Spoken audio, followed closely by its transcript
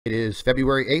It is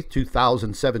February 8th,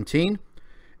 2017,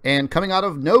 and coming out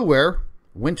of nowhere,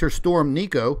 Winter Storm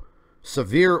Nico,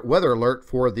 severe weather alert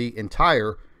for the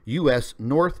entire U.S.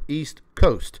 northeast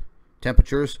coast.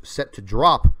 Temperatures set to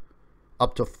drop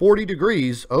up to 40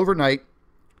 degrees overnight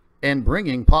and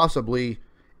bringing possibly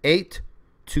 8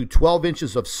 to 12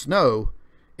 inches of snow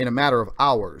in a matter of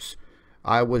hours.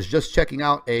 I was just checking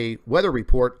out a weather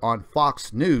report on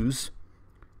Fox News,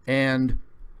 and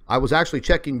I was actually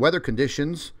checking weather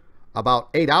conditions about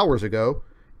 8 hours ago,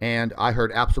 and I heard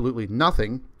absolutely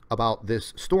nothing about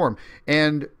this storm.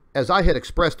 And as I had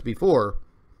expressed before,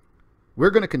 we're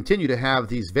going to continue to have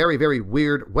these very, very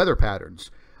weird weather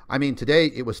patterns. I mean, today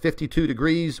it was 52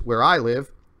 degrees where I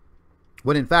live,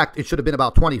 when in fact it should have been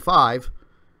about 25.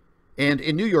 And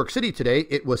in New York City today,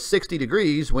 it was 60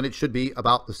 degrees when it should be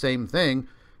about the same thing,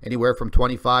 anywhere from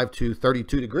 25 to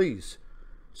 32 degrees.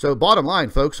 So bottom line,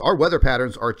 folks, our weather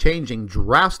patterns are changing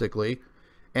drastically.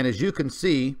 And as you can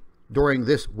see during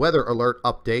this weather alert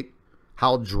update,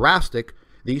 how drastic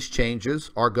these changes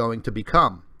are going to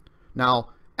become.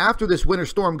 Now, after this winter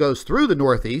storm goes through the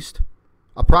Northeast,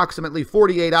 approximately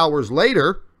 48 hours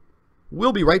later,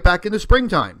 we'll be right back into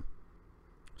springtime.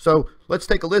 So let's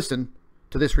take a listen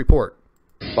to this report.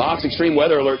 Fox Extreme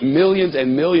Weather Alert. Millions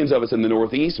and millions of us in the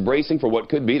Northeast bracing for what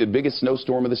could be the biggest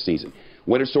snowstorm of the season.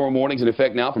 Winter storm warnings in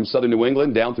effect now from southern New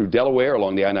England down through Delaware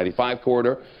along the I-95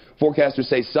 corridor. Forecasters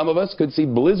say some of us could see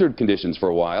blizzard conditions for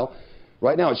a while.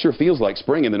 Right now, it sure feels like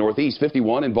spring in the Northeast.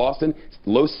 51 in Boston,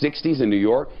 low 60s in New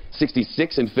York,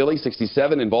 66 in Philly,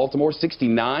 67 in Baltimore,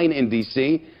 69 in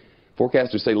D.C.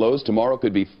 Forecasters say lows tomorrow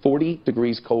could be 40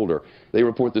 degrees colder. They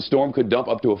report the storm could dump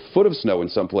up to a foot of snow in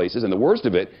some places, and the worst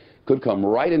of it could come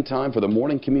right in time for the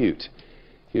morning commute.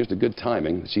 Here's the good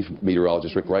timing. Chief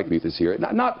Meteorologist Rick Reichmuth is here.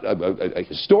 Not a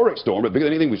historic storm, but bigger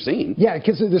than anything we've seen. Yeah,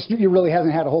 because this year really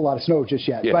hasn't had a whole lot of snow just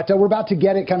yet. Yeah. But we're about to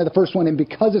get it, kind of the first one, and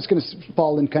because it's going to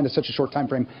fall in kind of such a short time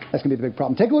frame, that's going to be the big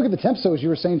problem. Take a look at the temps, though, as you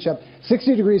were saying, Shep.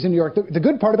 60 degrees in New York. The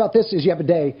good part about this is you have a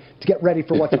day to get ready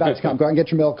for what's about to come. Go out and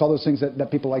get your milk, all those things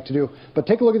that people like to do. But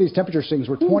take a look at these temperature swings.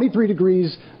 We're 23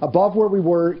 degrees above where we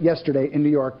were yesterday in New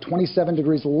York, 27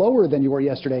 degrees lower than you were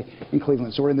yesterday in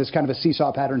Cleveland. So we're in this kind of a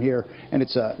seesaw pattern here, and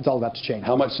it's all about to change.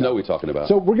 How much snow are we talking about?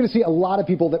 So we're going to see a lot of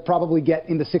people that probably get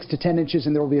into 6 to 10 inches,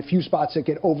 and there will be a few spots that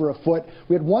get over a foot.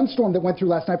 We had one storm that went through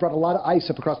last night, brought a lot of ice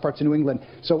up across parts of New England.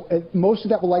 So most of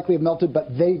that will likely have melted,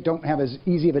 but they don't have as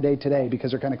easy of a day today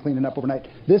because they're kind of cleaning up overnight.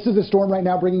 This is a storm right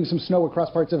now bringing some snow across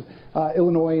parts of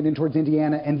Illinois and in towards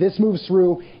Indiana, and this moves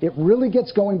through. It really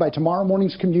gets going by tomorrow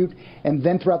morning's commute, and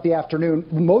then throughout the afternoon.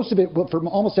 Most of it, for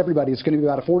almost everybody, it's going to be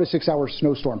about a 4 to 6 hour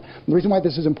snowstorm. The reason why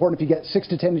this is important, if you get 6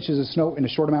 to 10 inches of snow in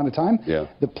a short amount of time,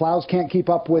 the plows can't keep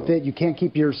up with it. You can't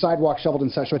keep your sidewalk shoveled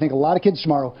and such. So I think a lot of kids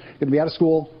tomorrow are going to be out of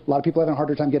school. A lot of people having a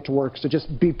harder time get to work. So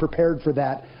just be prepared for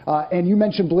that. And you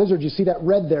mentioned blizzard. You see that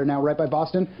red there now, right by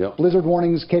Boston? Yep. Blizzard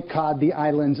warnings, Cape Cod, the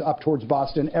islands, up towards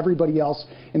Boston. Everybody else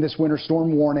in this winter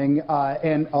storm warning,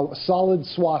 and a solid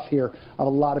swath here of a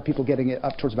lot of people getting it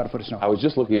up towards about a foot of snow. I was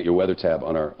just looking at your weather tab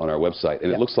on our website,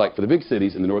 and it looks like for the big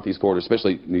cities in the Northeast corridor,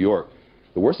 especially New York,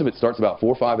 the worst of it starts about 4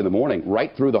 or 5 in the morning,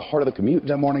 right through the heart of the commute.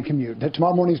 The morning commute.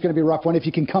 Tomorrow morning is going to be a rough one. If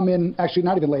you can come in, actually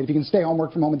not even late, if you can stay home,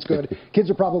 work from home, it's good.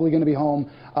 Kids are probably going to be home,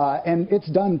 and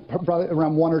it's done probably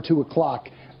around 1 or 2 o'clock.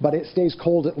 But it stays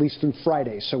cold at least through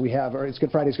Friday. So it's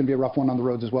Good Friday is going to be a rough one on the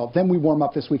roads as well. Then we warm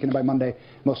up this weekend, and by Monday,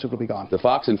 most of it will be gone. The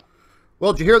Fox and...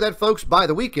 Well, did you hear that, folks? By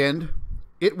the weekend,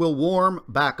 it will warm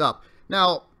back up.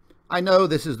 Now, I know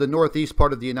this is the northeast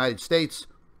part of the United States.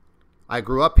 I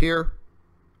grew up here.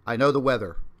 I know the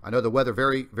weather. I know the weather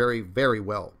very, very, very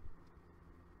well.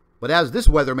 But as this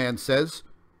weatherman says,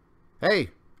 hey,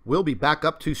 we'll be back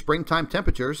up to springtime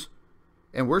temperatures,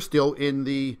 and we're still in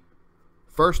the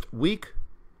first week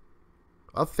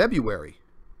of February.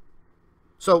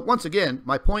 So once again,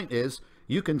 my point is,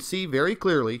 you can see very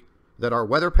clearly that our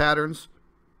weather patterns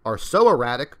are so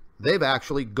erratic, they've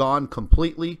actually gone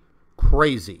completely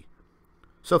crazy.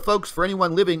 So folks, for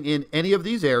anyone living in any of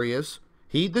these areas,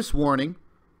 heed this warning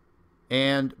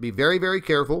and be very, very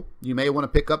careful. You may want to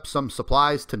pick up some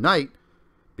supplies tonight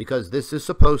because this is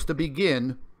supposed to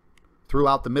begin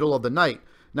throughout the middle of the night.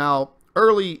 Now,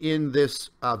 early in this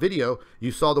video,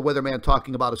 you saw the weatherman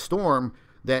talking about a storm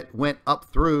that went up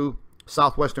through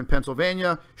southwestern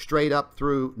Pennsylvania, straight up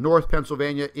through North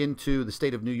Pennsylvania into the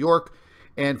state of New York.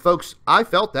 And folks, I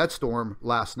felt that storm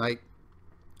last night.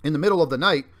 In the middle of the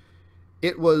night,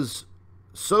 it was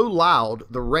so loud,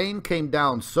 the rain came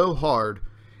down so hard,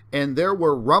 and there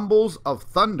were rumbles of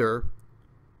thunder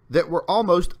that were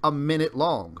almost a minute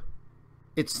long.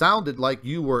 It sounded like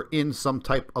you were in some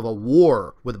type of a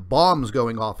war with bombs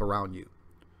going off around you.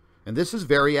 And this is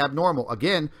very abnormal.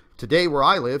 Again, today where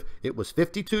I live, it was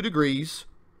 52 degrees,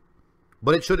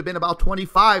 but it should have been about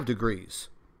 25 degrees.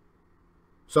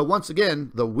 So once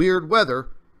again, the weird weather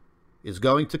is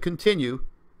going to continue.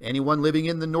 Anyone living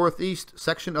in the northeast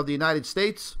section of the United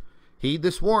States, heed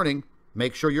this warning.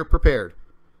 Make sure you're prepared.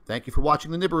 Thank you for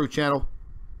watching the Nibiru channel.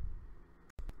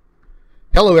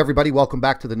 Hello everybody, welcome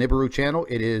back to the Nibiru channel.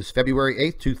 It is February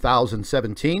 8th,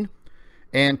 2017.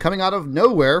 And coming out of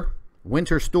nowhere,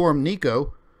 Winter Storm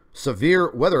Nico,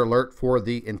 severe weather alert for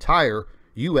the entire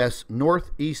U.S.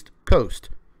 northeast coast.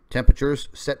 Temperatures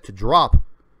set to drop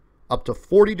up to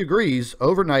 40 degrees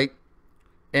overnight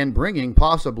and bringing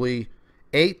possibly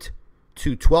 8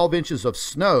 to 12 inches of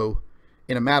snow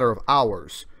in a matter of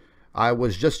hours. I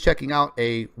was just checking out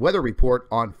a weather report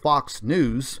on Fox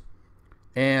News,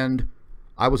 and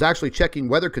I was actually checking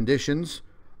weather conditions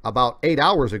about 8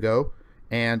 hours ago,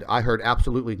 and I heard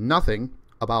absolutely nothing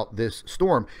about this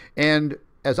storm. And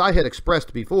as I had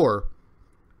expressed before,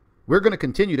 we're going to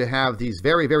continue to have these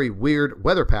very, very weird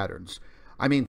weather patterns. I mean,